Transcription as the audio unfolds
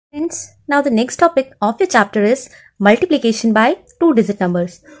Friends, now the next topic of your chapter is multiplication by two digit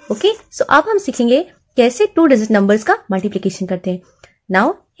numbers. Okay, so अब हम सीखेंगे कैसे two digit numbers का multiplication करते हैं.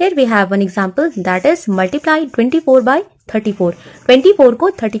 Now here we have one example that is multiply 24 by 34. 24 को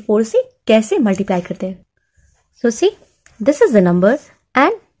 34 से कैसे multiply करते हैं. So see, this is the number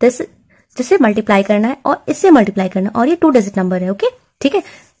and this जिसे multiply करना है और इससे multiply करना है और ये two digit number है. ओके, ठीक है.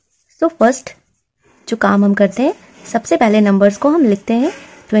 So first जो काम हम करते हैं, सबसे पहले numbers को हम लिखते हैं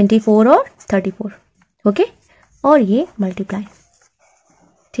 24 और 34. ओके, और ये मल्टीप्लाई.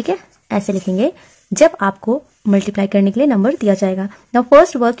 ठीक है, ऐसे लिखेंगे जब आपको मल्टीप्लाई करने के लिए नंबर दिया जाएगा. Now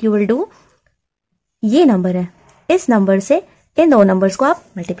first work you will do, ये नंबर है, इस नंबर से इन दो नंबर्स को आप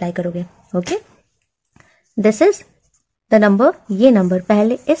मल्टीप्लाई करोगे. Okay, this is the number, ये नंबर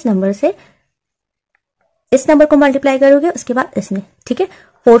पहले इस नंबर से इस नंबर को मल्टीप्लाई करोगे, उसके बाद इसमें. ठीक है,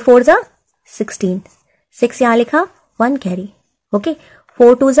 4 4 जा 16, 6 यहां लिखा, 1 कैरी. ओके,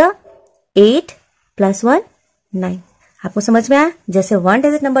 4 2 जा 8 प्लस 1 9. आपको समझ में आया? जैसे 1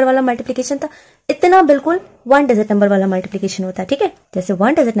 डिजिट नंबर वाला मल्टीप्लिकेशन था, इतना बिल्कुल 1 डिजिट नंबर वाला मल्टीप्लिकेशन होता है. ठीक है, जैसे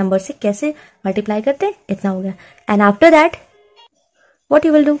 1 डिजिट नंबर से कैसे मल्टीप्लाई करते हैं, इतना हो गया. And after that what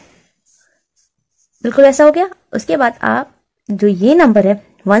you will do, बिल्कुल ऐसा हो गया. उसके बाद आप जो ये नंबर है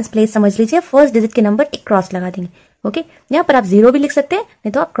वंस प्लेस समझ लीजिए, फर्स्ट डिजिट के नंबर एक क्रॉस लगा देंगे. ओके, यहाँ पर आप 0 भी लिख सकते हैं,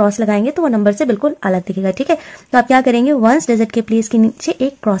 नहीं तो आप क्रॉस लगाएंगे तो वो नंबर से बिल्कुल अलग दिखेगा. ठीक है, तो आप क्या करेंगे, वंस डिजिट के प्लेस के नीचे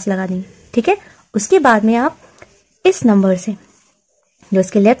एक क्रॉस लगा देंगे. ठीक है, उसके बाद में आप इस नंबर से जो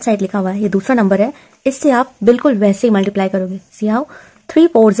इसके लेफ्ट साइड लिखा हुआ है, ये दूसरा नंबर है, इससे आप बिल्कुल वैसे ही मल्टीप्लाई करोगे. सी हाउ, 3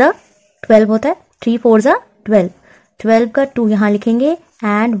 4 जा 12 होता है, 3 4 जा 12, 12 का 2 यहां लिखेंगे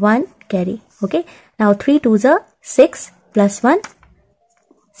एंड 1 कैरी. ओके, नाउ 3 2 जा 6 प्लस 1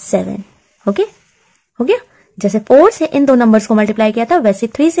 7. ओके, हो गया. जैसे 4 से इन दो नंबर्स को मल्टीप्लाई किया था, वैसे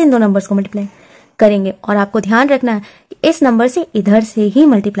 3 से इन दो नंबर्स को मल्टीप्लाई करेंगे. और आपको ध्यान रखना है कि इस नंबर से इधर से ही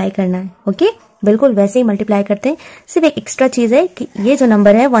मल्टीप्लाई करना है. ओके, बिल्कुल वैसे ही मल्टीप्लाई करते हैं. सिर्फ एक एक्स्ट्रा चीज है कि ये जो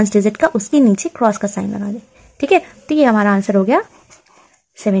नंबर है वंस डिजिट का, उसके नीचे क्रॉस का साइन लगा दे. ठीक है, तो ये हमारा आंसर हो गया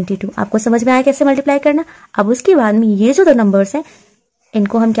 72. आपको समझ में आया कैसे मल्टीप्लाई करना. अब उसके बाद में ये जो दो नंबर्स हैं,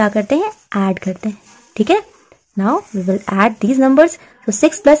 इनको हम क्या करते हैं, ऐड करते हैं. ठीक है, now we will add these numbers. तो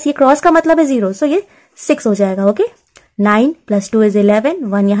 6 प्लस ये क्रॉस का मतलब है 0, सो ये 6 हो जाएगा. ओके, 9 प्लस 2 इज 11,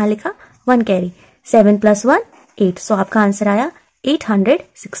 1 यहां लिखा, 1 कैरी, 7 प्लस 1 8. सो आपका आंसर आया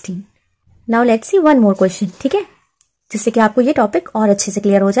 816. Now let's see one more question. ठीक है, जिससे कि आपको ये टॉपिक और अच्छे से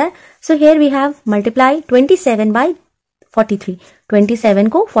क्लियर हो जाए. So here we have multiply 27 bye 43. 27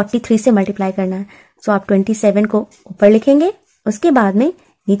 को 43 से मल्टीप्लाई करना है. सो आप 27 को ऊपर लिखेंगे, उसके बाद में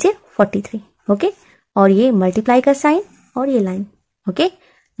नीचे 43. ओके, और ये मल्टीप्लाई का साइन और ये लाइन. ओके,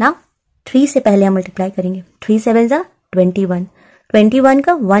 नाउ 3 से पहले हम मल्टीप्लाई करेंगे. 3 7 जा 21, 21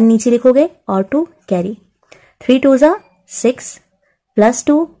 का 1 नीचे लिखोगे और 2 कैरी. 3 2 जा 6 प्लस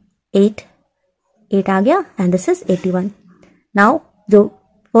 2 8, 8 आ गया एंड दिस इज 81. नाउ जो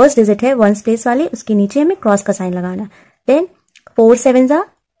फर्स्ट डिजिट है वंस प्लेस वाली, उसके नीचे हमें क्रॉस का साइन लगाना. देन 4 7 जा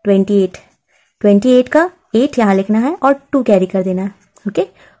 28, 28 का 8 यहां लिखना है और 2 कैरी कर देना है. ओके,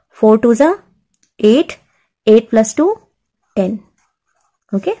 4 2 जा 8, 8 प्लस 2 10.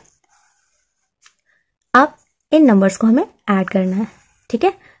 ओके, अब इन नंबर्स को हमें ऐड करना है. ठीक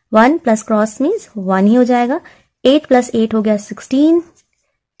है, 1 प्लस क्रॉस मीन्स 1 ही हो जाएगा. 8 प्लस 8 हो गया 16,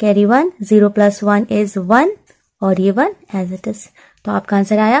 कैरी 1, 0 प्लस 1 इज 1 और ये 1 एज इट इज. तो आपका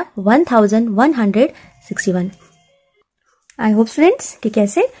आंसर आया 1161. आई होप स्टूडेंट्स कि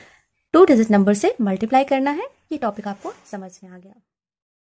कैसे 2 डिजिट नंबर से मल्टीप्लाई करना है, ये टॉपिक आपको समझ में आ गया.